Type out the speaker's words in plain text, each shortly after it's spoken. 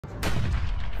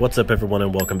What's up everyone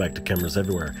and welcome back to Cameras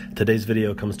Everywhere. Today's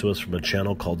video comes to us from a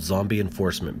channel called Zombie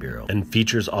Enforcement Bureau and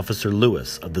features Officer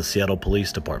Lewis of the Seattle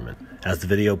Police Department. As the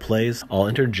video plays, I'll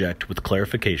interject with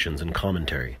clarifications and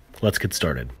commentary. Let's get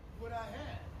started.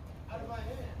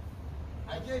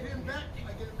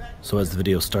 So as the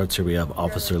video starts here, we have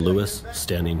Officer Lewis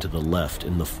standing to the left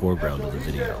in the foreground of the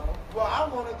video. Well, I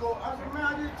want to go. I said, man,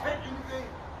 I didn't take anything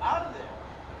out of there.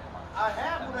 I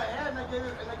had what I had, and I gave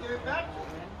it back to him.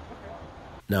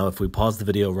 Now, if we pause the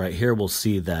video right here, we'll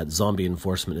see that Zombie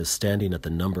Enforcement is standing at the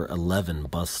number 11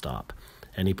 bus stop,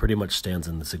 and he pretty much stands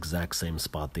in this exact same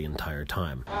spot the entire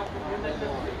time.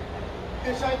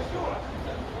 Inside the store.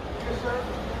 Yes, sir.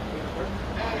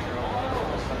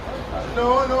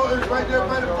 No, it's right there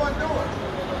by the front door.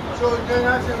 So then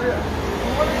I said, yeah.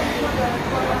 What did you put that?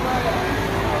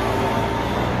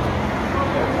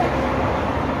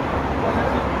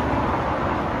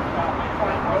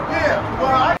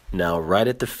 Now, right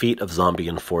at the feet of Zombie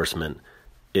Enforcement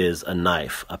is a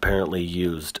knife apparently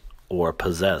used or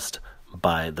possessed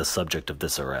by the subject of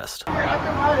this arrest.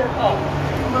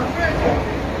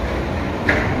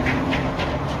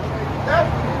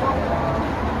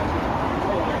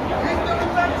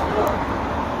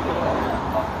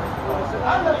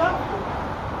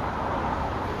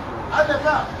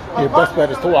 Your best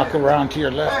bet is to walk around to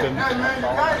your left and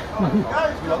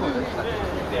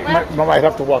might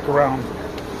have to walk around.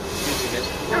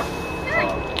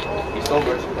 He's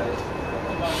over.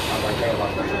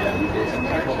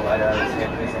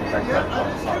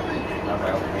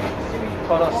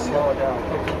 Slow it down.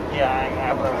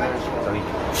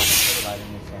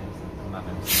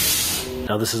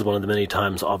 Now, this is one of the many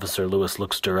times Officer Lewis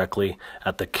looks directly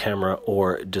at the camera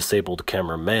or disabled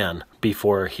cameraman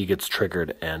before he gets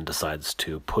triggered and decides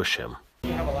to push him. Do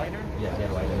you have a lighter? Yeah, I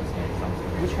have a lighter.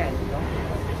 Which hand?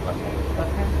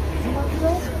 Left hand? Is he lucky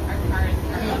though?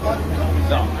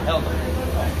 No, hell no.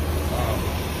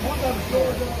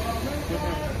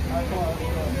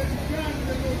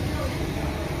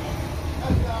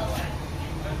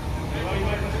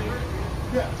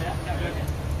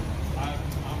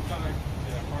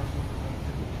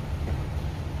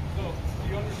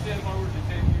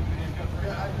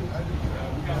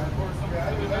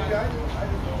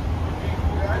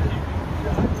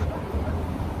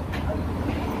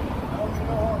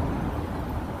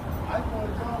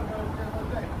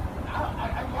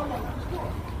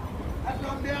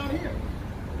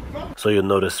 So you'll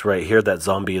notice right here that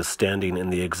Zombie is standing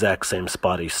in the exact same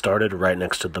spot he started, right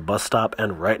next to the bus stop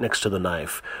and right next to the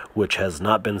knife, which has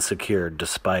not been secured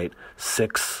despite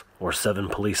 6 or 7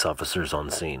 police officers on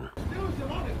scene.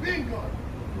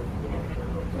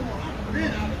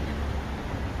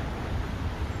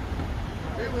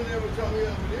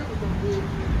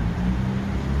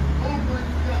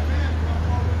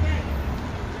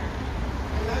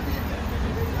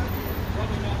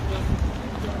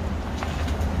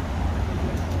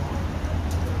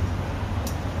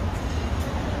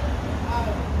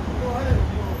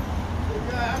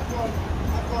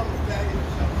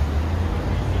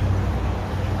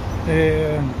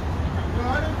 And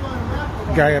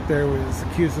the guy up there was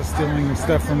accused of stealing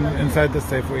stuff from inside the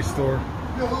Safeway store.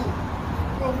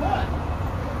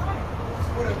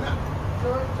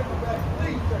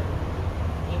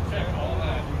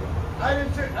 I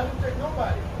didn't take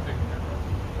nobody.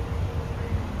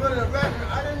 For the record,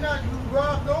 I did not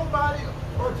rob nobody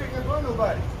or take it from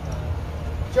nobody.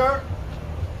 Sir?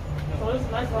 So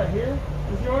this knife right here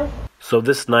is yours? So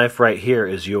this knife right here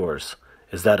is yours.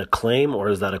 Is that a claim or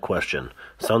is that a question?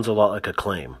 Sounds a lot like a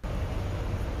claim.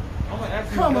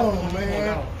 Come on,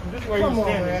 man. This is where you're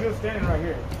standing. You're standing right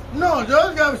here. No, the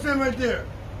other guy was standing right there.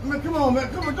 I mean, come on, man.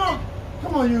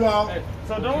 Come on, you out. Hey,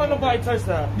 so don't let nobody touch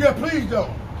that. Yeah, please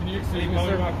don't. Can you excuse me,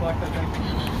 sir?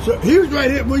 So he was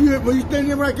right here. Were you standing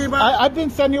there right there? I've been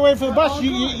sending you away for the bus.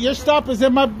 Your stop is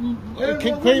in my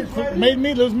made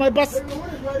me lose my bus.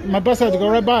 My bus had to go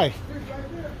right by.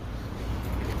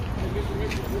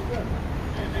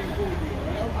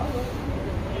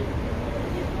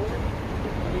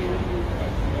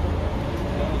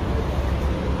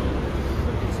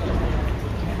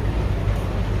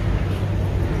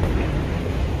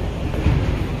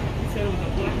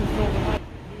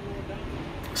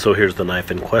 So here's the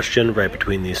knife in question, right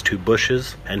between these two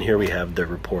bushes, and here we have the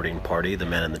reporting party, the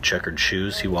man in the checkered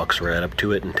shoes. He walks right up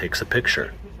to it and takes a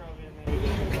picture.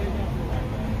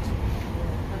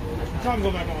 Tell him to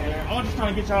go back over there. I was just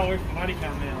trying to get y'all away from body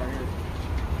cam man right here.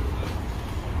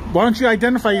 Why don't you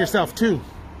identify yourself too?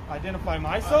 Identify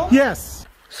myself? Yes.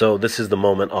 So this is the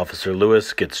moment Officer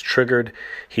Lewis gets triggered.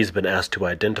 He's been asked to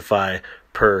identify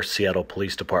per Seattle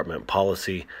Police Department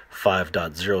Policy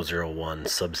 5.001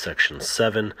 subsection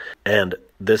 7, and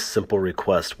this simple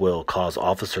request will cause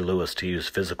Officer Lewis to use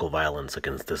physical violence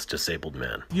against this disabled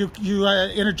man. You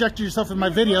interjected yourself in my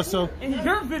video, so... In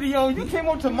your video, you came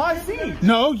onto my scene.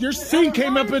 No, your scene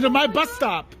came up into my bus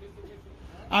stop.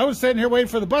 I was sitting here waiting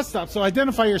for the bus stop, so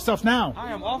identify yourself now.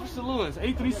 I am Officer Lewis,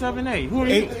 837A. Who are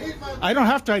you? I don't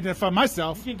have to identify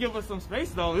myself. You can give us some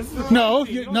space, though. This is No,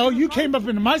 you came up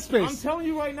into my space. I'm telling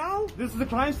you right now, this is a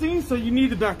crime scene, so you need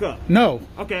to back up. No.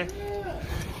 Okay.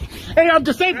 Hey, I'm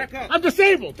disabled. I'm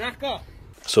disabled. Back up.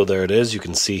 So there it is. You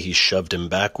can see he shoved him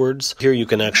backwards. Here you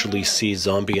can actually see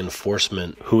zombie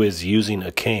enforcement, who is using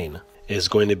a cane, is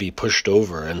going to be pushed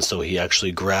over, and so he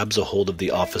actually grabs a hold of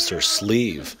the officer's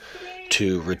sleeve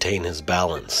to retain his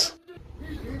balance.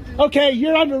 Okay,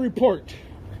 you're under report.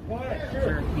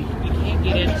 Sir, you can't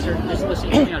get in, sir. Just listen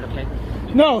to me out, okay?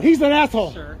 No, he's an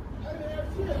asshole. Sir,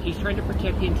 he's trying to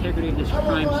protect the integrity of this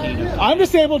crime scene. Okay? I'm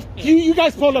disabled. You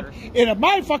guys pulled up into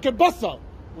my fucking bus zone.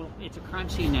 Well, it's a crime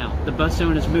scene now. The bus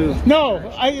zone has moved. No,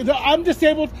 I'm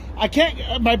disabled. I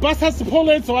can't. My bus has to pull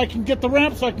in so I can get the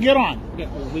ramp so I can get on. Okay,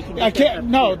 well, we can I can't.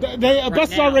 No, the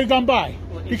bus has already gone by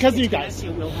because of you guys.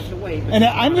 We'll have to wait. And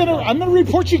I'm gonna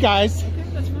report you guys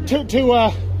to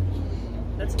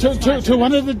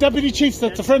one of the deputy chiefs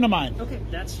that's a friend of mine. Okay,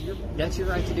 that's your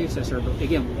right to do so, sir. But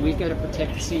again, we've got to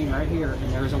protect the scene right here,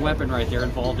 and there's a weapon right there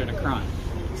involved in a crime.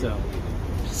 So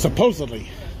supposedly.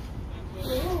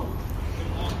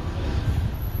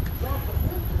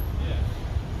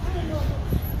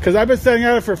 Because I've been sitting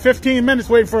out for 15 minutes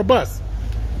waiting for a bus.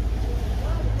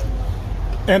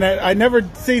 And I never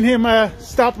seen him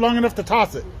stop long enough to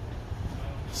toss it.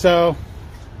 So.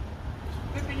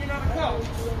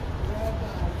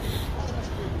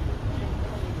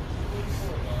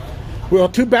 Well,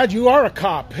 too bad you are a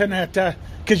cop, and that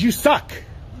because you suck.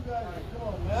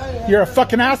 You're a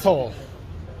fucking asshole.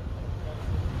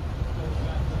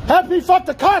 Happy fuck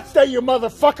the Cops Day, you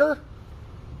motherfucker.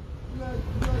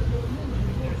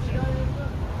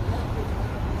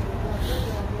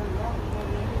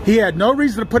 He had no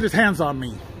reason to put his hands on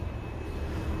me.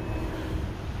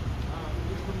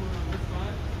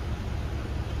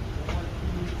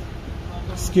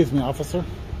 Excuse me, officer.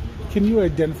 Can you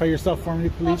identify yourself for me,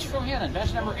 please? Officer Bohannon,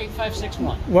 badge number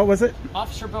 8561. What was it?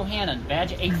 Officer Bohannon,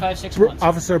 badge 8561.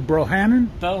 Officer Bohannon?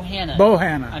 Bohannon.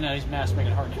 Bohannon. I know, his mask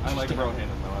making it hard. I like Bohannon,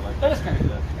 though. I like that. Is kind of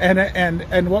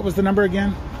good. And what was the number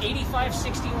again?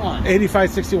 8561.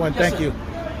 8561. Yes, thank sir. you.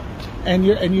 And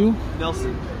you?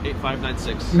 Nelson,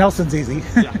 8596. Nelson's easy.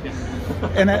 Yeah.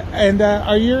 and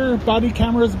are your body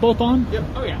cameras both on? Yep.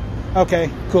 Oh, yeah.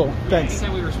 Okay, cool. Thanks.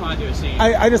 Anytime we respond to a scene.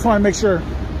 I just want to make sure.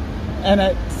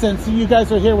 And since you guys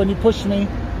were here when you pushed me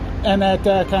and that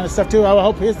kind of stuff too, I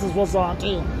hope his was on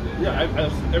too. Yeah,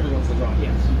 everyone's on.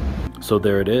 Yes. So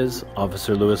there it is.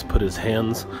 Officer Lewis put his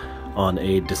hands on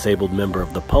a disabled member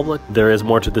of the public. There is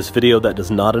more to this video that does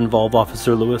not involve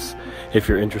Officer Lewis. If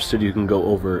you're interested, you can go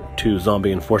over to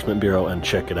Zombie Enforcement Bureau and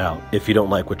check it out. If you don't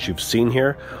like what you've seen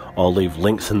here, I'll leave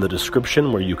links in the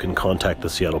description where you can contact the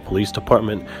Seattle Police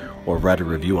Department or write a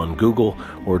review on Google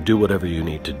or do whatever you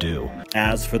need to do.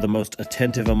 As for the most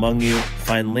attentive among you,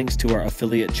 find links to our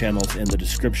affiliate channels in the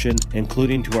description,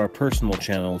 including to our personal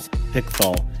channels,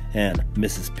 Pickthall and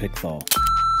Mrs. Pickthall.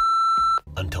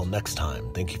 Until next time,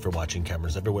 thank you for watching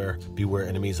Cameras Everywhere. Beware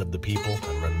enemies of the people,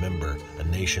 and remember, a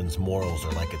nation's morals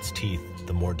are like its teeth.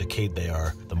 The more decayed they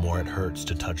are, the more it hurts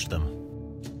to touch them.